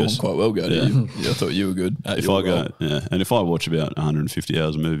you practice. Performed quite well, Gody. I thought you were good. If I go, and if I watch about 150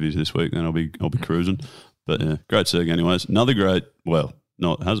 hours of movies this week, then I'll be cruising. But yeah, great seg. Anyways, another great. Well,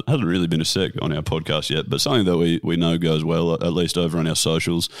 hasn't really been a seg on our podcast yet, but something that we know goes well, at least over on our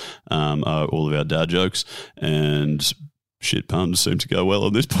socials, are all of our dad jokes and. Shit puns seem to go well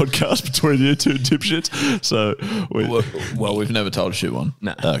on this podcast between you two dipshits. So, we've never told a shit one.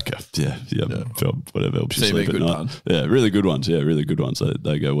 No. Okay. Yeah. Whatever helps you sleep at good night. pun. Yeah, really good ones. Yeah, really good ones.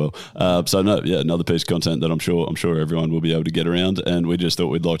 They go well. Another piece of content that I'm sure everyone will be able to get around. And we just thought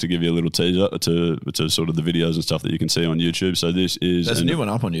we'd like to give you a little teaser to sort of the videos and stuff that you can see on YouTube. So this is there's a new one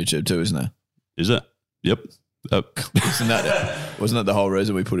up on YouTube too, isn't there? Is that? Yep. Wasn't that the whole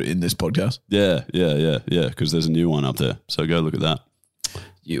reason we put it in this podcast? Yeah. Because there's a new one up there, so go look at that.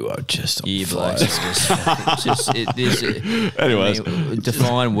 You are just on fire. Anyways,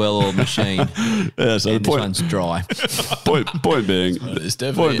 define well-oiled machine. Yeah, so and the point, this one's dry. Point being, it's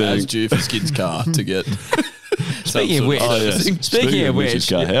definitely as due for Skid's car to get. Speaking of which,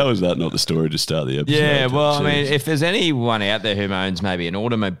 how is that not the story to start the episode? Yeah, well, I mean, if there's anyone out there who owns maybe an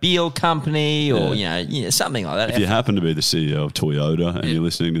automobile company or something like that, if you happen to be the CEO of Toyota and you're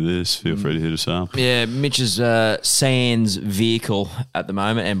listening to this, feel free to hit us up. Yeah, Mitch's Sands vehicle at the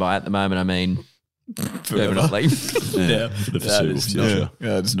moment, and by at the moment I mean permanently. For the foreseeable future.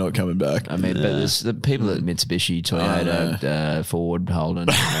 It's not coming back. I mean, but there's the people at Mitsubishi, Toyota, Ford, Holden,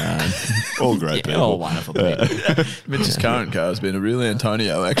 all great people, all wonderful people. Mitch's current car has been a real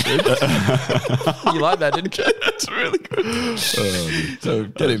Antonio, actually. You like that, didn't you? That's really good. So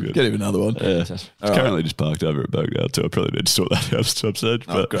get him another one. Yeah. It's currently just parked over at Bogart too. I probably need to sort that out at some stage.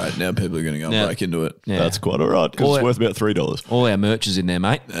 Oh, great. Now people are going to go and break into it. Yeah. That's quite all right because it's worth about $3. All our merch is in there,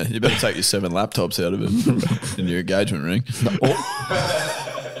 mate. You better take your 7 laptops out of it in your engagement ring. Something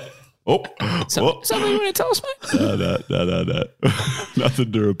you want to tell us, mate? No.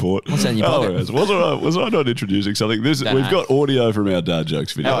 Nothing to report. What's that in your pocket? Was I not introducing something? We've got audio from our dad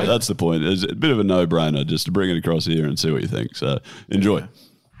jokes video. Oh, that's the point. It's a bit of a no-brainer just to bring it across here and see what you think. So enjoy.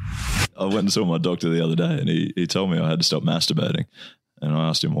 I went and saw my doctor the other day and he told me I had to stop masturbating. And I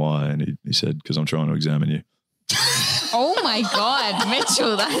asked him why, and he said, because I'm trying to examine you. Oh my God,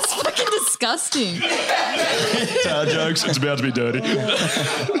 Mitchell, that's fucking disgusting. Dad jokes, it's about to be dirty.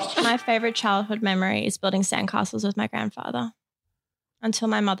 My favourite childhood memory is building sandcastles with my grandfather until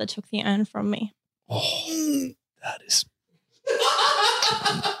my mother took the urn from me. Oh, that is...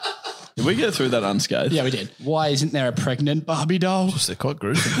 Did we get through that unscathed? Yeah, we did. Why isn't there a pregnant Barbie doll? Just they're quite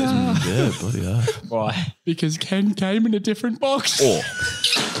gruesome. Yeah, bloody hell. Why? Because Ken came in a different box.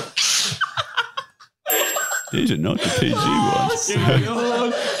 These are not the PG ones.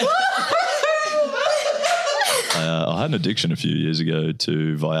 I had an addiction a few years ago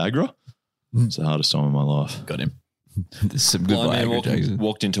to Viagra. It's the hardest time of my life. Got him. There's some good Viagra jokes.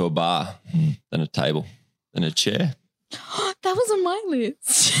 Walked into a bar, then a table, then a chair. That was on my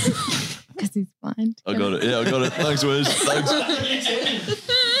list. Because he's blind. I got it. Yeah, I got it. Thanks, Wes. Thanks.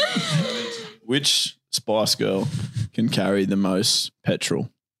 Which Spice Girl can carry the most petrol?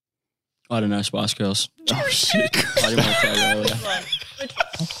 I don't know, Spice Girls. Oh, shit. I didn't want to tell you earlier.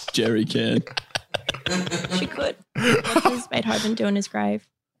 Jerry can. She could. What does Beethoven do in his grave?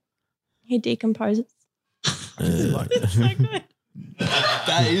 He decomposes. That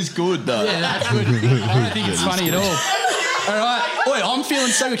is good, though. Yeah, that's good. I don't think it's funny at all. All right. Oi, I'm feeling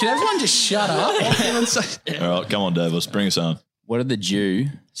so good. Can everyone just shut up? I'm feeling so... All right, come on, Dave. Let's bring us on. What did the Jew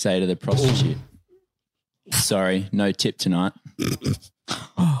say to the prostitute? Sorry, no tip tonight.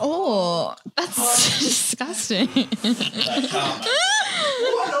 Oh, that's disgusting.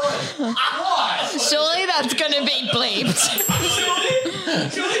 Surely that's going to be bleeped.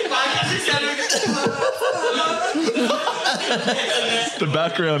 The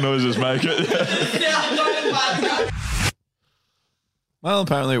background noises make it. Well,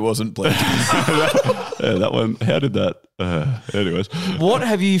 apparently it wasn't Blake. Yeah, that one. How did that? Anyways, What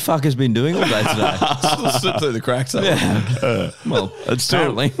have you fuckers been doing all day today? Still slipped through the cracks. Well, it's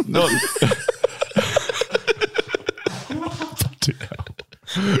still apparently. not.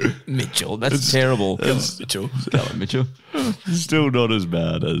 Mitchell, that's terrible. Mitchell. Mitchell. Still not as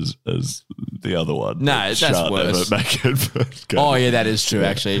bad as the other one. No, that's Shan't worse. ever make it, but Oh, yeah, that is true,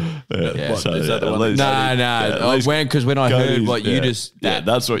 actually. Yeah. Yeah. So, Is that the at one? least- No, at no. least Because when I heard Cody's- what you just...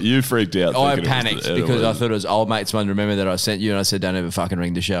 that's what you freaked out. I thinking it was panicked the- because I thought it was old mates one. Remember that I sent you and I said, don't ever fucking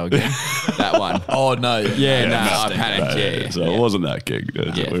ring the show again. That one. Oh, no. Yeah, no, I panicked. Yeah. So it wasn't that king.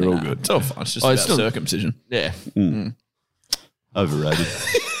 Yeah, We're all no. good. It's all fine. It's just Oh, about it's still- circumcision. Yeah. Overrated.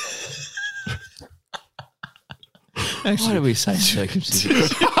 Why do we say circumcision?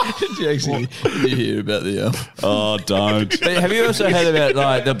 Did you actually hear about the... Oh, don't. But have you also heard about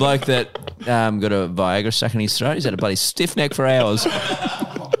like the bloke that got a Viagra stuck in his throat? He's had a bloody stiff neck for hours.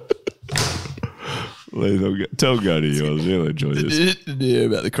 Lethal, tell Cody yours. He'll enjoy this. Did you hear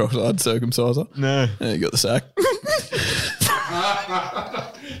about the crocodile circumciser? No. Yeah, he got the sack.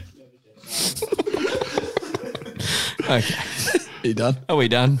 Okay. You done? Are we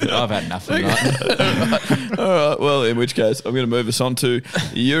done? I've had enough of that. All right. Well, in which case, I'm going to move us on to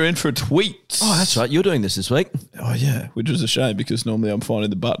You're In For a Tweet. Oh, that's right. You're doing this week. Oh, yeah, which is a shame because normally I'm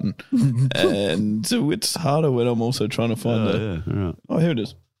finding the button. And it's harder when I'm also trying to find Yeah, all right. Oh, here it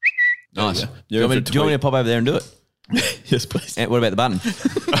is. Nice. There Do you want me to pop over there and do it? Yes, please. And what about the button?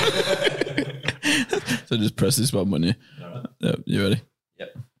 So just press this button when you... Yep, you ready?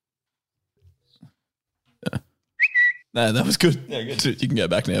 Yep. No, that was good. Yeah, good. You can go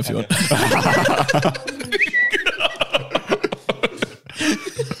back now if you want.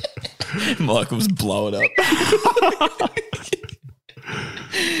 Michael's blowing up.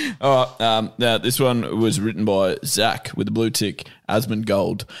 All right. Now, this one was written by Zach with the blue tick. Asmund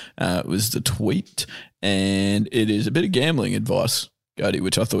Gold was the tweet. And it is a bit of gambling advice, Cody,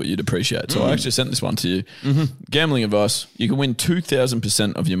 which I thought you'd appreciate. So I actually sent this one to you. Gambling advice. You can win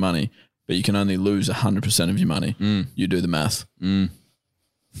 2,000% of your money, but you can only lose 100% of your money. You do the math.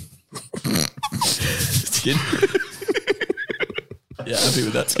 Just kidding. Yeah, happy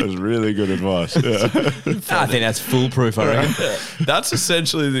with that. That was really good advice. Yeah. I think that's foolproof, I reckon. Yeah. That's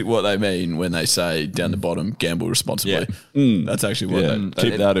essentially what they mean when they say down the bottom, gamble responsibly. That's actually what they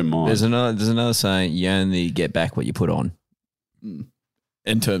Keep that in mind. There's another saying, you only get back what you put on.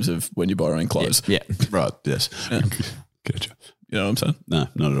 in terms of when you're borrowing clothes. Yeah. Right, yes. Yeah. Gotcha. You know what I'm saying? No,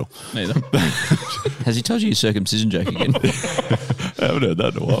 not at all. Neither. Has he told you your circumcision joke again? I haven't heard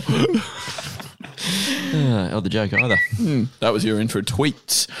that in a while. Or the joke either. That was your in for a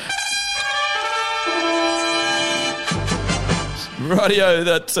tweet. Rightio,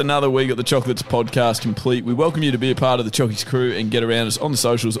 that's another week at the Chocolates podcast complete. We welcome you to be a part of the Chockies crew and get around us on the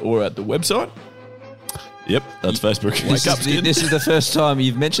socials or at the website. Yep, that's Facebook. This is the first time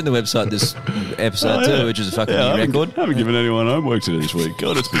you've mentioned the website this episode too, which is a fucking new record. I haven't given anyone homework to do this week.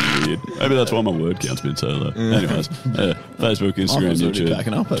 God, it's been weird. Maybe that's why my word count's been so low. Anyways, Facebook, Instagram, YouTube,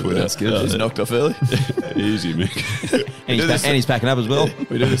 packing up over Twitter. there. That's good. He's knocked off early. Easy, Mick. And he's packing up as well.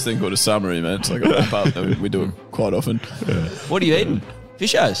 We do this thing called a summary, man. It's like a wrap up. And we do it quite often. What are you eating?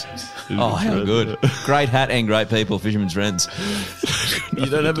 Fishers. Oh, how good. Great hat and great people, Fisherman's Friends. You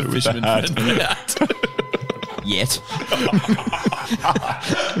don't have a fisherman's friend hat. Yet.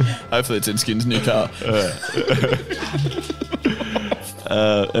 Hopefully it's in Skin's new car.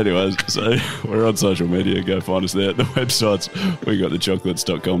 Anyways, so we're on social media. Go find us there. The websites, we got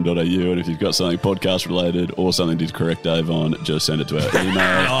thechocolates.com.au, and if you've got something podcast related or something to correct Dave on, just send it to our email.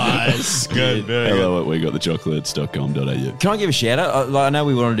 Nice. Good. Hello at wegottthechocolates.com.au. Can I give a shout out? I know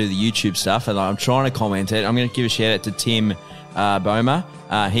we want to do the YouTube stuff, and I'm trying to comment it. I'm going to give a shout out to Tim Boma.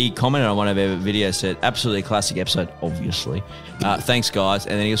 He commented on one of our videos, said, absolutely classic episode, obviously. Thanks, guys.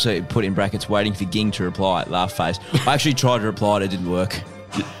 And then he also put in brackets, waiting for Ging to reply, laugh face. I actually tried to reply, it didn't work.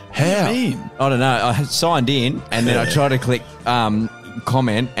 How? I don't know. I had signed in, and then I tried to click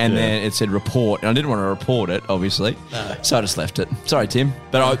comment, and then it said report. And I didn't want to report it, obviously. So I just left it. Sorry, Tim.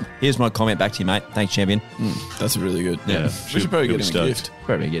 But here's my comment back to you, mate. Thanks, champion. That's really good. Yeah. We should probably get him a gift.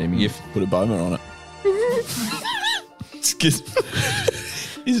 Probably get him a gift. Put a Boma on it.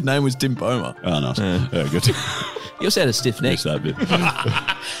 His name was Tim Boma. Oh, nice. Yeah, good. You also had a stiff neck. Missed that bit.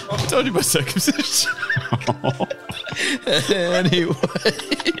 I told you my circumcision. Anyway.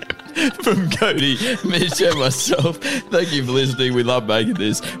 From Cody, Mitch, and myself, thank you for listening. We love making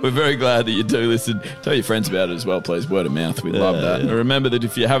this. We're very glad that you do listen. Tell your friends about it as well, please. Word of mouth. We love that. And remember that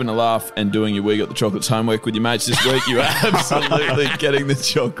if you're having a laugh and doing your We Got the Chocolates homework with your mates this week, you are absolutely getting the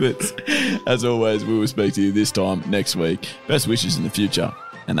chocolates. As always, we will speak to you this time next week. Best wishes in the future.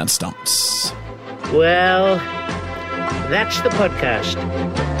 And that stumps. Well, that's the podcast.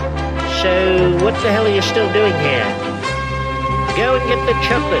 So what the hell are you still doing here? Go and get the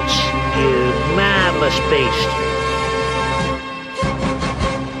chocolates, you marvelous beast.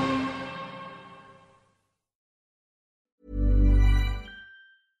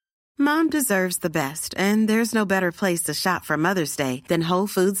 Mom deserves the best, and there's no better place to shop for Mother's Day than Whole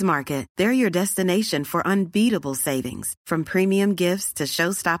Foods Market. They're your destination for unbeatable savings, from premium gifts to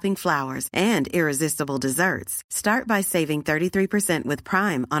show-stopping flowers and irresistible desserts. Start by saving 33% with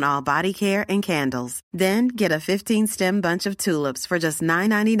Prime on all body care and candles. Then get a 15-stem bunch of tulips for just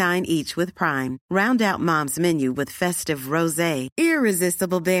 $9.99 each with Prime. Round out Mom's menu with festive rosé,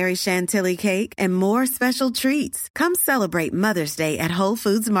 irresistible berry chantilly cake, and more special treats. Come celebrate Mother's Day at Whole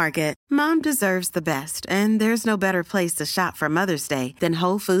Foods Market. Mom deserves the best, and there's no better place to shop for Mother's Day than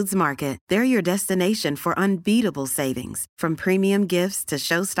Whole Foods Market. They're your destination for unbeatable savings, from premium gifts to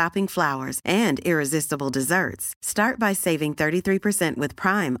show-stopping flowers and irresistible desserts. Start by saving 33% with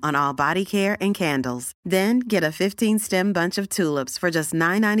Prime on all body care and candles. Then get a 15-stem bunch of tulips for just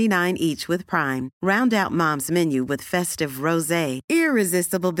 $9.99 each with Prime. Round out Mom's menu with festive rosé,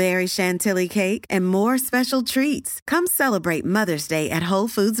 irresistible berry chantilly cake, and more special treats. Come celebrate Mother's Day at Whole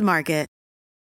Foods Market.